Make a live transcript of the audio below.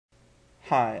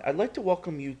Hi, I'd like to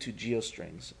welcome you to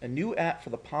GeoStrings, a new app for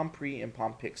the Palm Pre and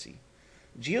Palm Pixi.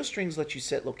 GeoStrings lets you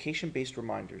set location-based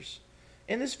reminders.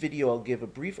 In this video, I'll give a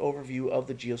brief overview of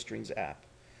the GeoStrings app.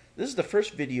 This is the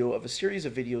first video of a series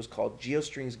of videos called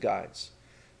GeoStrings Guides.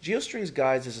 GeoStrings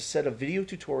Guides is a set of video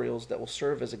tutorials that will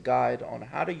serve as a guide on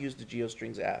how to use the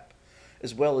GeoStrings app,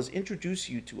 as well as introduce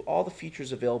you to all the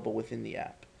features available within the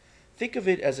app. Think of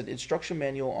it as an instruction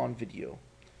manual on video.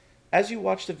 As you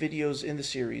watch the videos in the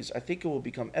series, I think it will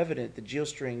become evident that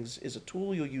GeoStrings is a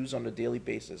tool you'll use on a daily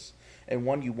basis, and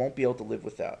one you won't be able to live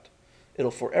without.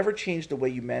 It'll forever change the way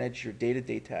you manage your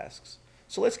day-to-day tasks.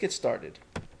 So let's get started.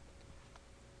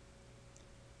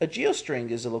 A geostring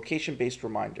is a location-based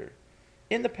reminder.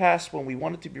 In the past, when we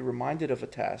wanted to be reminded of a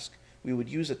task, we would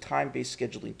use a time-based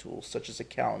scheduling tool, such as a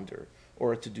calendar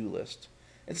or a to-do list.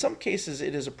 In some cases,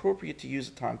 it is appropriate to use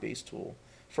a time-based tool,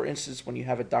 for instance, when you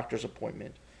have a doctor's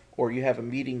appointment, or you have a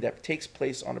meeting that takes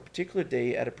place on a particular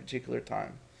day at a particular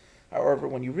time. However,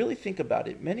 when you really think about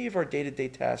it, many of our day-to-day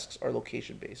tasks are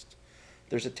location-based.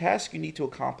 There's a task you need to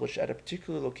accomplish at a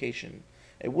particular location,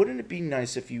 and wouldn't it be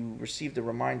nice if you received a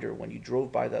reminder when you drove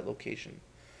by that location?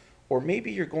 Or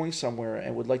maybe you're going somewhere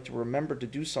and would like to remember to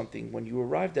do something when you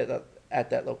arrived at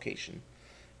that location.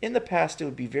 In the past, it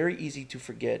would be very easy to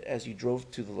forget as you drove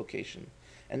to the location,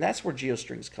 and that's where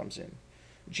GeoStrings comes in.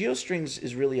 GeoStrings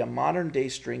is really a modern-day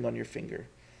string on your finger,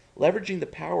 leveraging the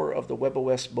power of the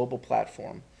webOS mobile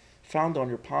platform found on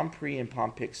your Palm Pre and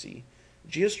Palm Pixi.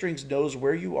 GeoStrings knows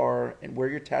where you are and where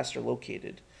your tasks are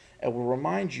located, and will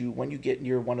remind you when you get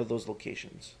near one of those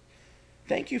locations.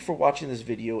 Thank you for watching this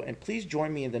video, and please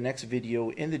join me in the next video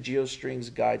in the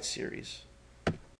GeoStrings Guide series.